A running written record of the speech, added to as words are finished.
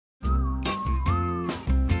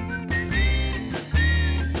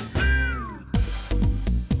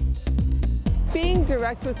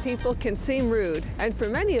direct with people can seem rude, and for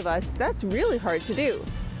many of us, that's really hard to do.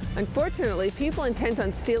 Unfortunately, people intent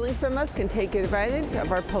on stealing from us can take advantage of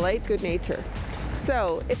our polite good nature.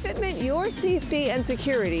 So, if it meant your safety and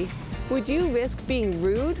security, would you risk being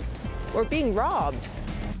rude or being robbed?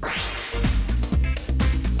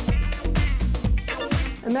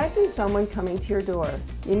 Imagine someone coming to your door.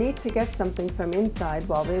 You need to get something from inside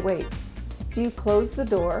while they wait. Do you close the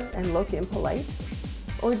door and look impolite?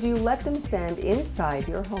 Or do you let them stand inside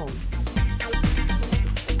your home?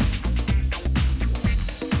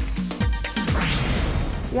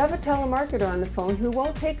 You have a telemarketer on the phone who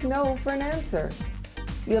won't take no for an answer.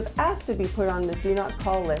 You have asked to be put on the do not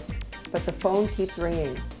call list, but the phone keeps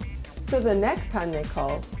ringing. So the next time they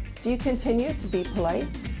call, do you continue to be polite?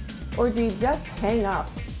 Or do you just hang up,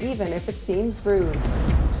 even if it seems rude?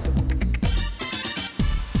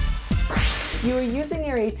 You are using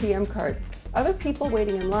your ATM card. Other people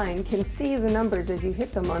waiting in line can see the numbers as you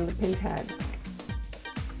hit them on the PIN pad.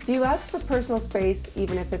 Do you ask for personal space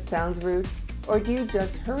even if it sounds rude? Or do you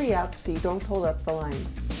just hurry up so you don't hold up the line?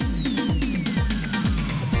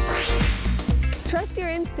 Trust your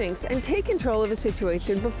instincts and take control of a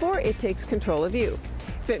situation before it takes control of you.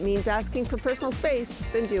 If it means asking for personal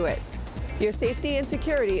space, then do it. Your safety and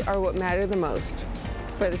security are what matter the most.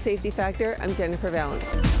 For The Safety Factor, I'm Jennifer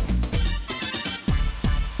Valance.